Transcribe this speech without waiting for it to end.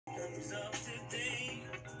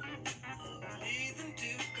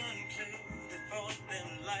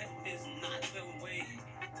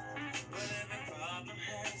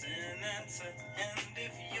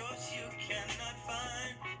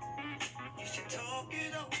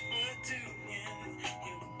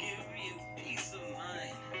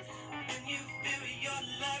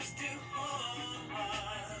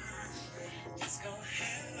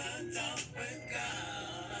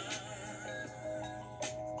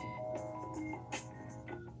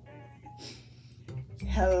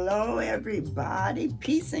Hello, everybody.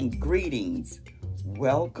 Peace and greetings.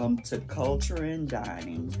 Welcome to Culture and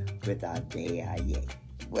Dining with Ade.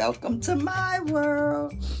 Welcome to my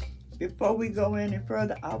world. Before we go any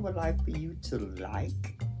further, I would like for you to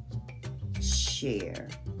like, share,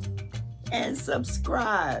 and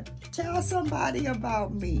subscribe. Tell somebody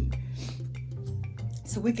about me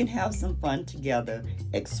so we can have some fun together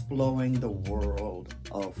exploring the world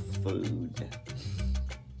of food.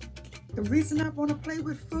 The reason I want to play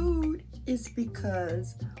with food is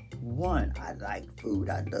because, one, I like food,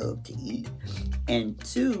 I love to eat. And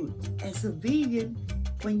two, as a vegan,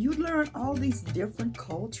 when you learn all these different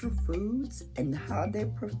culture foods and how they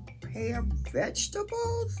prepare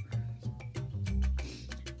vegetables,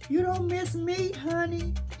 you don't miss meat,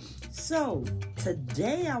 honey. So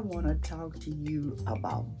today I want to talk to you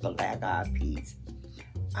about black eyed peas.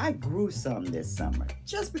 I grew some this summer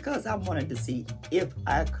just because I wanted to see if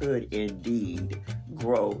I could indeed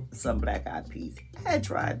grow some black eyed peas. I had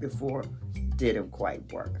tried before, didn't quite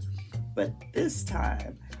work. But this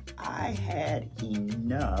time I had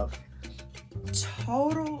enough.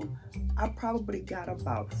 Total, I probably got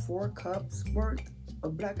about 4 cups worth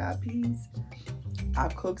of black eyed peas. I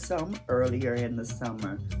cooked some earlier in the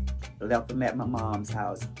summer, left them at my mom's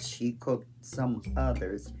house. She cooked some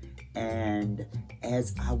others. And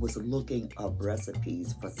as I was looking up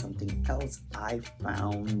recipes for something else, I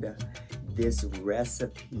found this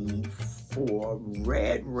recipe for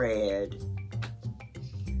red.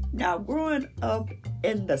 Now, growing up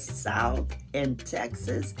in the South in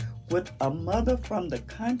Texas with a mother from the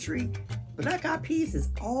country, black eyed peas has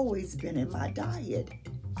always been in my diet.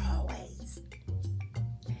 Always.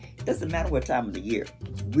 Doesn't matter what time of the year,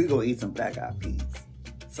 we're going to eat some black eyed peas.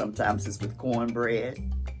 Sometimes it's with cornbread.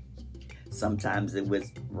 Sometimes it was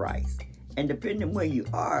rice. And depending where you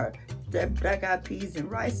are, that black eyed peas and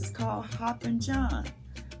rice is called Hoppin' John.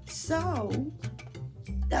 So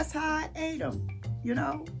that's how I ate them, you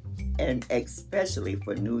know? And especially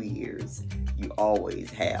for New Year's, you always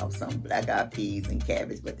have some black eyed peas and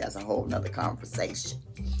cabbage, but that's a whole nother conversation.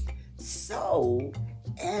 So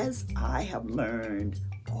as I have learned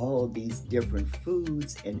all these different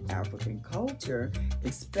foods in African culture,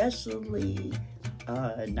 especially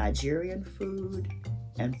Nigerian food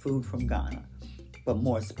and food from Ghana, but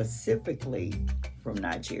more specifically from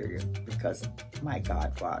Nigeria, because my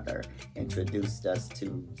godfather introduced us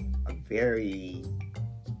to a very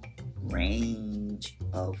range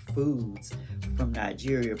of foods from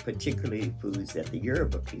Nigeria, particularly foods that the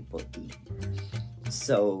Yoruba people eat.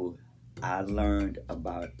 So I learned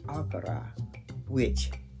about Akara, which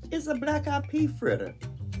is a black eyed pea fritter.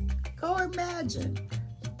 Go imagine.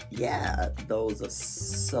 Yeah, those are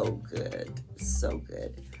so good, so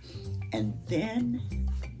good. And then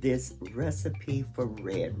this recipe for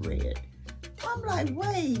red. I'm like,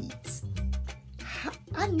 wait,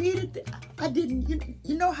 I needed, I didn't,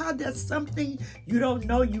 you know how there's something you don't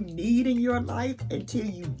know you need in your life until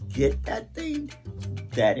you get that thing?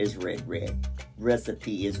 That is red.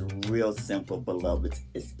 Recipe is real simple, beloveds.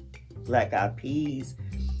 It's black eyed peas.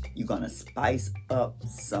 You're gonna spice up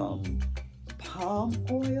some palm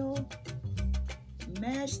oil,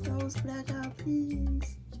 mash those black eyed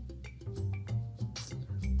peas,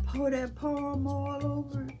 pour that palm oil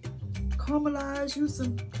over it, caramelize you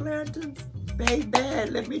some plantains, baby,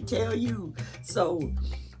 let me tell you. So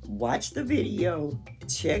watch the video,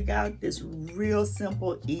 check out this real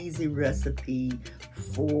simple, easy recipe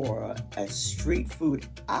for a street food.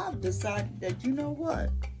 I've decided that, you know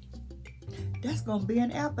what? That's going to be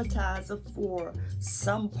an appetizer for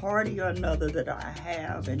some party or another that I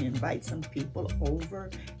have, and invite some people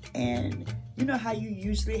over. And you know how you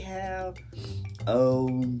usually have,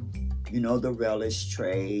 the relish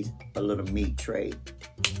trays, a little meat tray.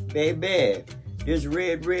 Baby, this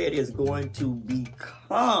red is going to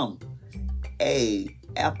become a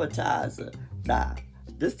appetizer. Now,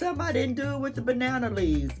 this time I didn't do it with the banana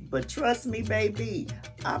leaves, but trust me, baby,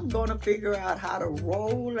 I'm going to figure out how to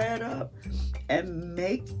roll that up and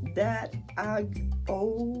make that.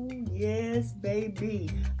 Oh, yes,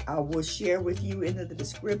 baby. I will share with you in the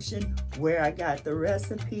description where I got the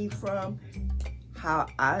recipe from, how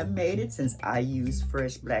I made it, since I use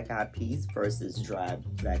fresh black eyed peas versus dried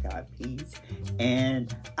black eyed peas.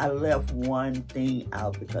 And I left one thing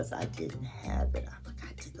out because I didn't have it. I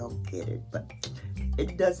forgot to go get it, but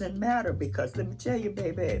it doesn't matter because let me tell you,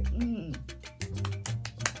 baby.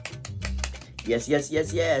 Yes, yes,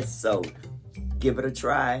 yes, yes. So give it a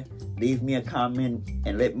try. Leave me a comment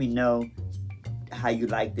and let me know how you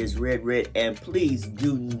like this red. And please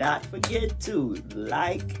do not forget to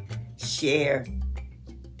like, share,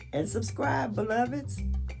 and subscribe, beloveds.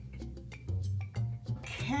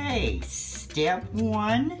 Okay, step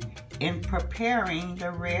 1 in preparing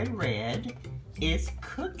the red is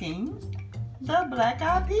cooking the black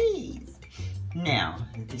eyed peas. Now,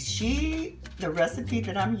 the recipe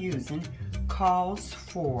that I'm using calls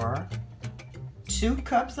for 2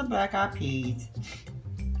 cups of black eyed peas.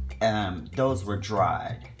 Those were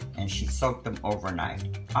dried, and she soaked them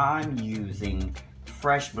overnight. I'm using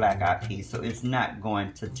fresh black eyed peas, so it's not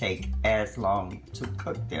going to take as long to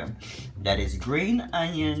cook them. That is green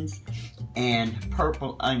onions and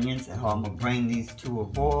purple onions. So I'm gonna bring these to a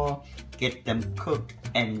boil, get them cooked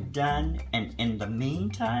and done, and in the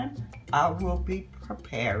meantime, I will be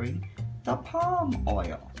preparing the palm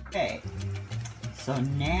oil. Okay, so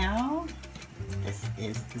now this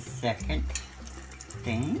is the second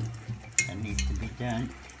thing that needs to be done,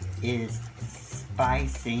 is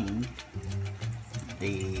spicing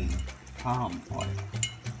the palm oil.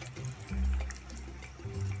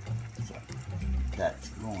 So that's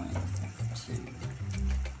going to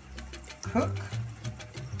cook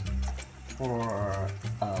for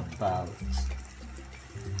about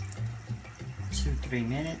 2-3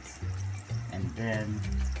 minutes, and then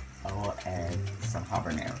I will add some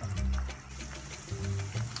habanero.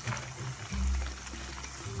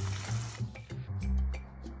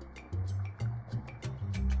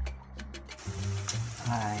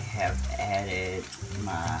 I have added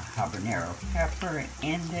my habanero pepper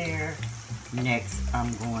in there. Next,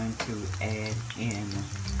 I'm going to add in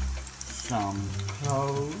some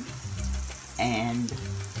cloves and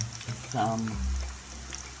some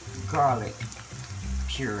garlic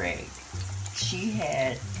puree. She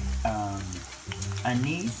had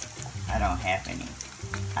anise. I don't have any.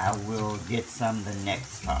 I will get some the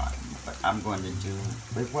next time, but I'm going to do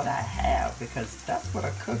with what I have because that's what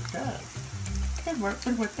a cook does. They work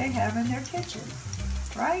with what they have in their kitchen,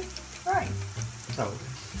 right? Right. So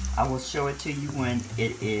I will show it to you when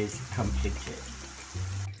it is completed.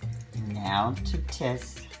 Now to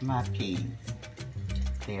test my peas.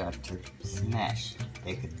 They are to smash.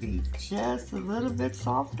 They could be just a little bit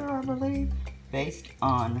softer, I believe, based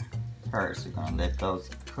on hers. We're gonna let those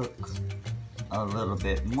cook a little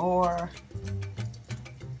bit more.